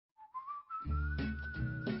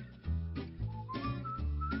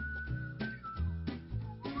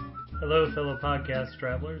Hello, fellow podcast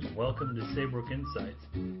travelers. Welcome to Saybrook Insights,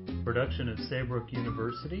 production of Saybrook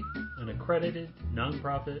University, an accredited,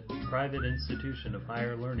 nonprofit, private institution of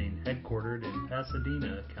higher learning headquartered in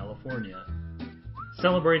Pasadena, California.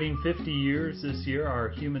 Celebrating 50 years this year, our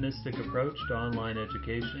humanistic approach to online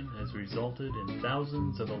education has resulted in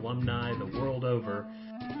thousands of alumni the world over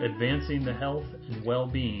advancing the health and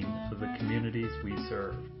well-being of the communities we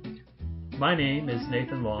serve. My name is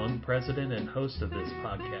Nathan Long, president and host of this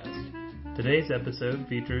podcast. Today's episode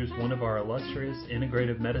features one of our illustrious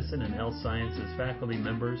integrative medicine and health sciences faculty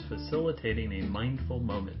members facilitating a mindful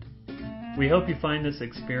moment. We hope you find this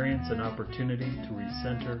experience an opportunity to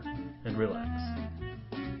recenter and relax.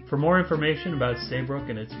 For more information about Saybrook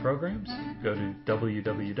and its programs, go to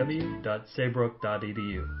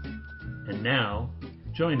www.saybrook.edu. And now,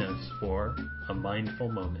 join us for a mindful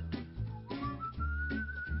moment.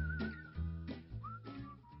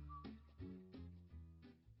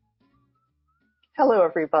 Hello,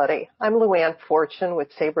 everybody. I'm Luann Fortune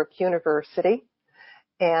with Saybrook University,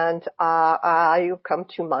 and you've come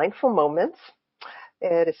to Mindful Moments.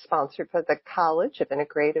 It is sponsored by the College of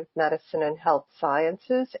Integrative Medicine and Health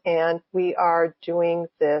Sciences, and we are doing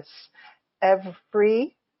this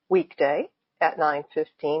every weekday at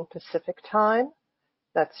 9:15 Pacific Time.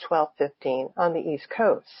 That's 12:15 on the East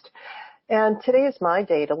Coast. And today is my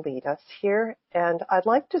day to lead us here, and I'd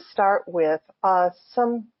like to start with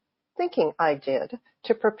some thinking I did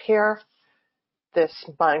to prepare this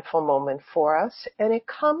mindful moment for us, and it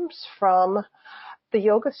comes from the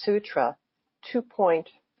Yoga Sutra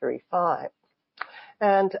 2.35,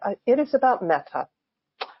 and it is about metta.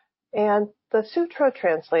 And the sutra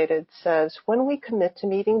translated says, when we commit to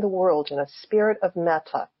meeting the world in a spirit of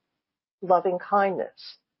metta, loving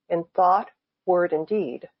kindness, in thought, word, and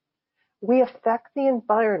deed, we affect the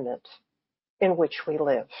environment in which we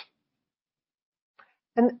live.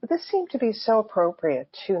 And this seemed to be so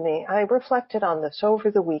appropriate to me. I reflected on this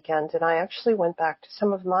over the weekend, and I actually went back to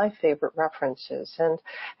some of my favorite references. And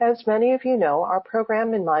as many of you know, our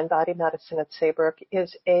program in Mind-Body Medicine at Saybrook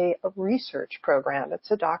is a research program.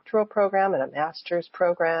 It's a doctoral program and a master's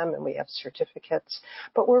program, and we have certificates,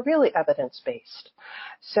 but we're really evidence-based.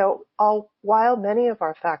 So while many of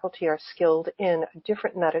our faculty are skilled in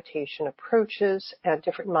different meditation approaches and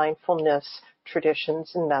different mindfulness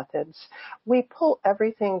traditions and methods, we pull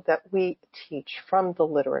everything that we teach from the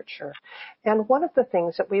literature. And one of the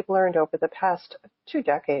things that we've learned over the past 2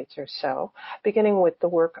 decades or so, beginning with the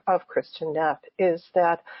work of Kristen Neff, is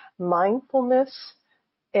that mindfulness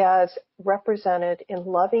as represented in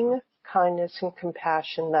loving kindness and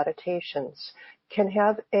compassion meditations can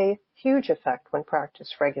have a huge effect when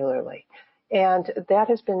practiced regularly. And that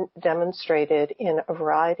has been demonstrated in a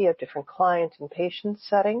variety of different client and patient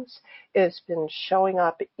settings. It's been showing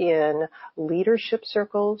up in leadership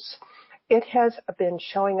circles. It has been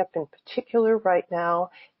showing up in particular right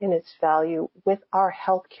now in its value with our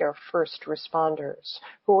healthcare first responders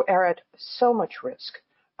who are at so much risk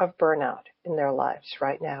of burnout in their lives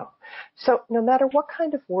right now. So no matter what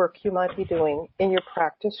kind of work you might be doing in your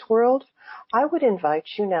practice world, I would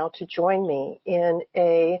invite you now to join me in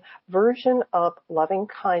a version of loving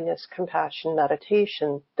kindness compassion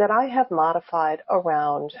meditation that I have modified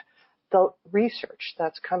around the research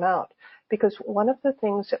that's come out. Because one of the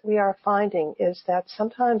things that we are finding is that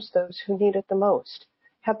sometimes those who need it the most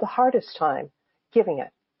have the hardest time giving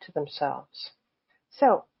it to themselves.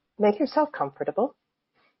 So make yourself comfortable.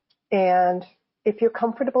 And if you're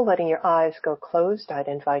comfortable letting your eyes go closed, I'd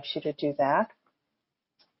invite you to do that.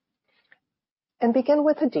 And begin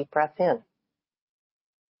with a deep breath in.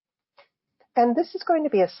 And this is going to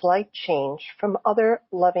be a slight change from other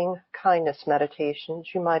loving kindness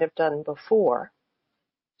meditations you might have done before.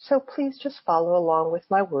 So please just follow along with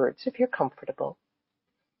my words if you're comfortable.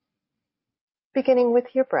 Beginning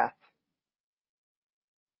with your breath.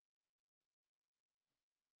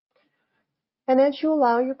 And as you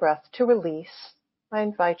allow your breath to release, I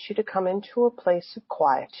invite you to come into a place of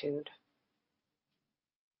quietude.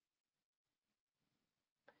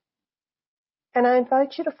 And I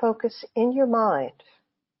invite you to focus in your mind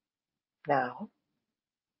now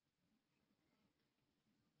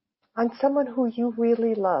on someone who you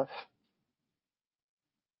really love.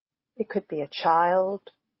 It could be a child,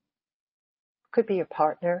 it could be your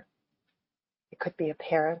partner, it could be a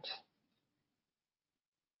parent.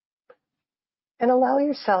 And allow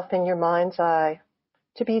yourself in your mind's eye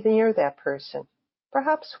to be near that person,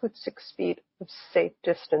 perhaps with 6 feet of safe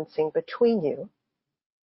distancing between you.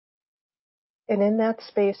 And in that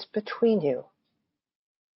space between you,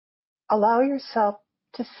 allow yourself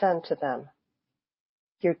to send to them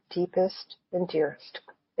your deepest and dearest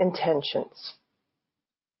intentions.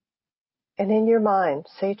 And in your mind,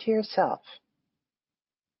 say to yourself,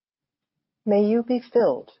 may you be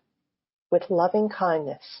filled with loving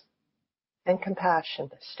kindness and compassion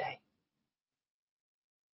this day.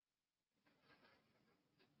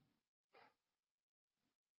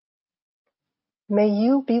 May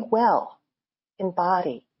you be well in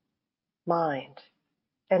body, mind,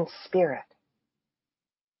 and spirit.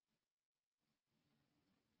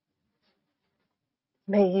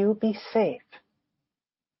 May you be safe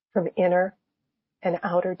from inner and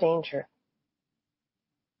outer danger.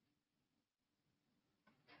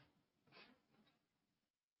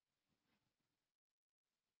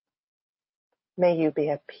 May you be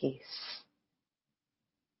at peace.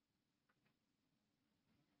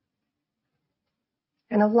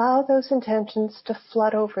 And allow those intentions to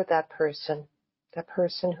flood over that person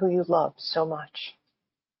who you love so much.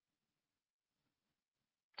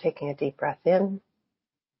 Taking a deep breath in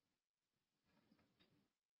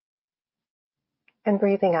and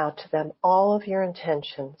breathing out to them all of your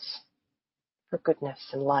intentions for goodness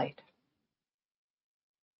and light.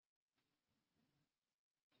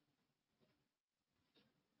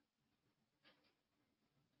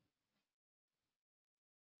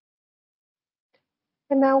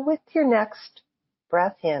 And now with your next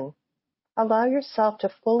breath in, allow yourself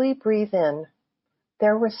to fully breathe in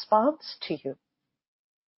their response to you.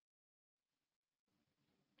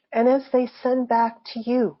 And as they send back to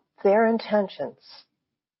you their intentions,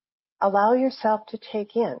 allow yourself to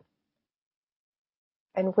take in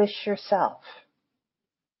and wish yourself,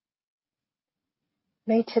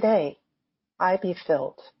 may today I be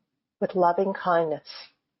filled with loving kindness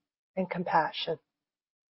and compassion.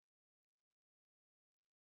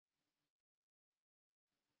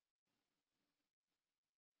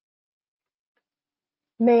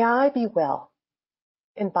 May I be well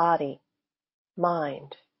in body,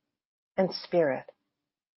 mind, and spirit.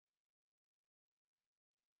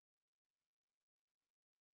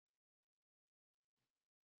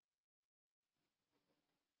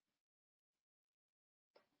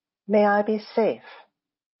 May I be safe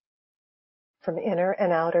from inner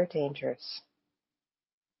and outer dangers.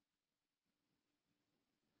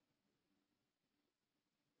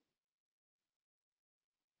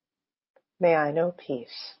 May I know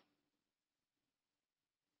peace.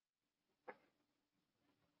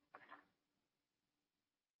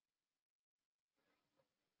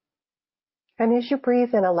 And as you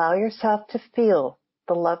breathe in, allow yourself to feel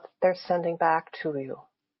the love that they're sending back to you.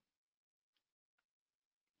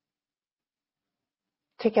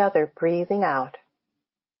 Together, breathing out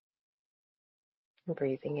and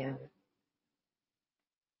breathing in.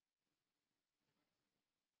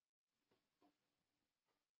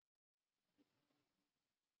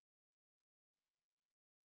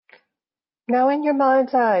 Now in your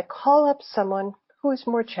mind's eye, call up someone who is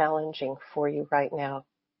more challenging for you right now.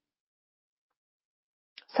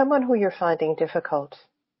 Someone who you're finding difficult.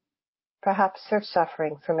 Perhaps they're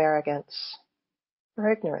suffering from arrogance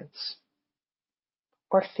or ignorance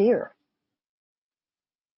or fear.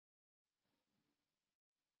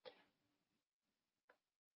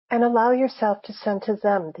 And allow yourself to send to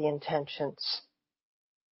them the intentions.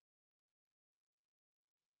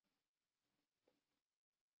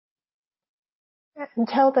 And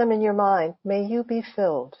tell them in your mind, may you be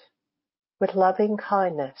filled with loving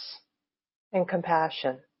kindness and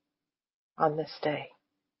compassion on this day.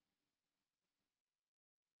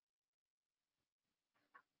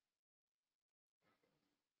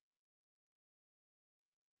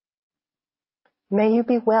 May you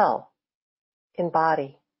be well in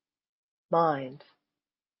body, mind,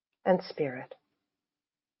 and spirit.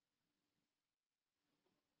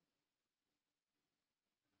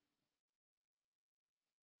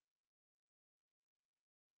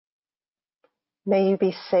 May you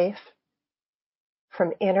be safe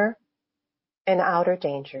from inner and outer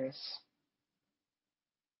dangers.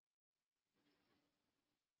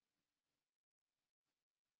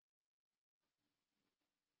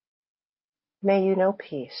 May you know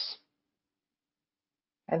peace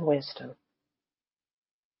and wisdom.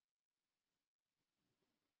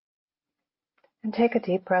 And take a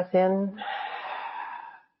deep breath in,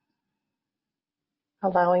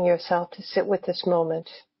 allowing yourself to sit with this moment.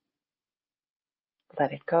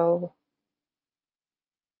 Let it go.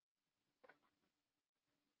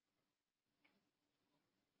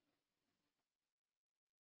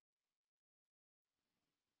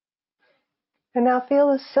 And now feel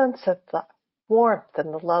a sense of the warmth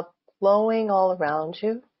and the love flowing all around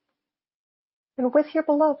you and with your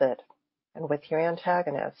beloved and with your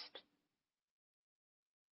antagonist.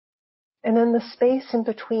 And in the space in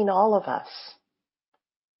between all of us,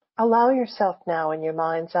 allow yourself now in your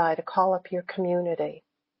mind's eye to call up your community,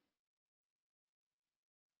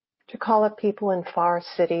 to call up people in far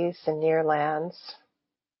cities and near lands,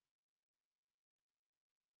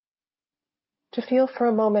 to feel for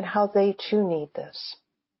a moment how they too need this.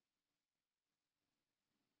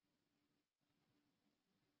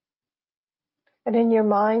 And in your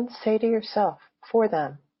mind, say to yourself, for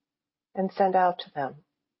them, and send out to them.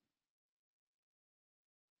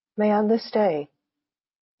 May on this day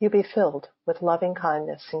you be filled with loving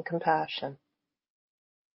kindness and compassion.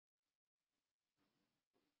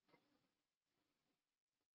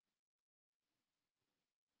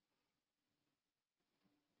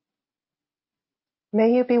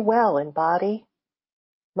 May you be well in body,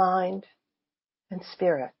 mind, and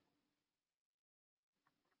spirit.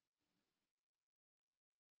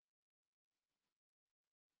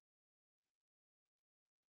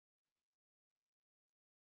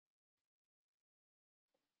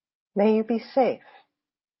 May you be safe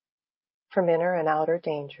from inner and outer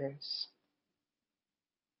dangers.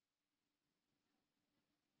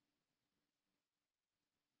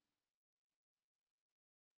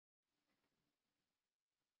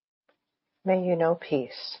 May you know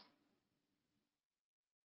peace.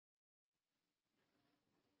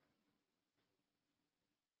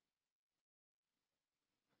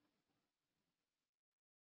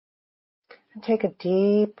 And take a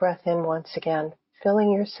deep breath in once again,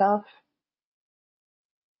 filling yourself.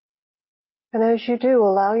 And as you do,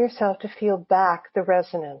 allow yourself to feel back the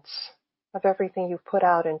resonance of everything you've put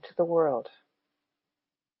out into the world.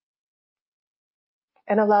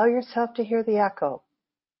 And allow yourself to hear the echo.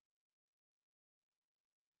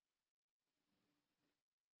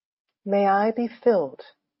 May I be filled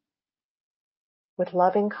with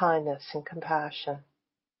loving kindness and compassion.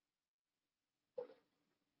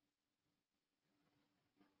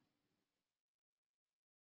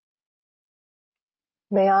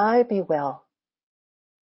 May I be well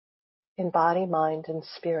in body, mind, and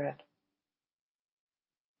spirit.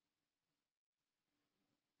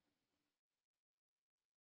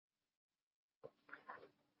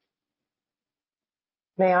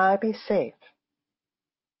 May I be safe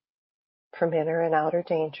from inner and outer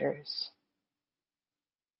dangers.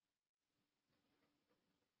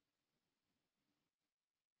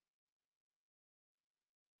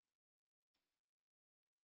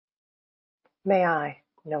 May I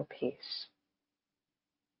know peace.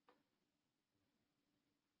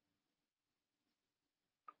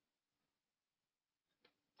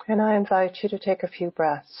 And I invite you to take a few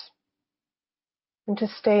breaths and to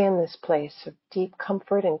stay in this place of deep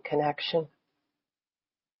comfort and connection.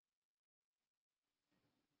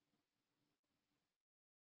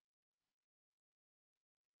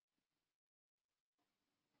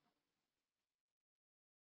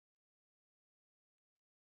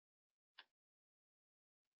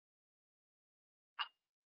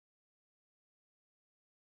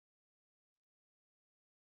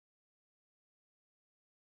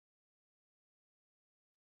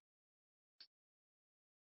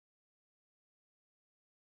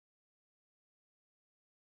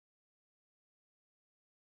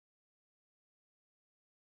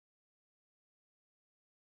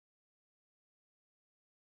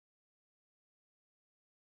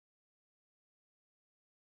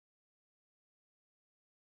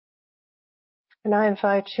 And I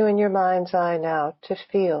invite you in your mind's eye now to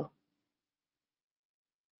feel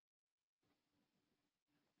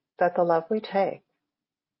that the love we take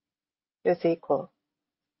is equal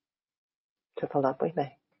to the love we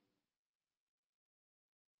make.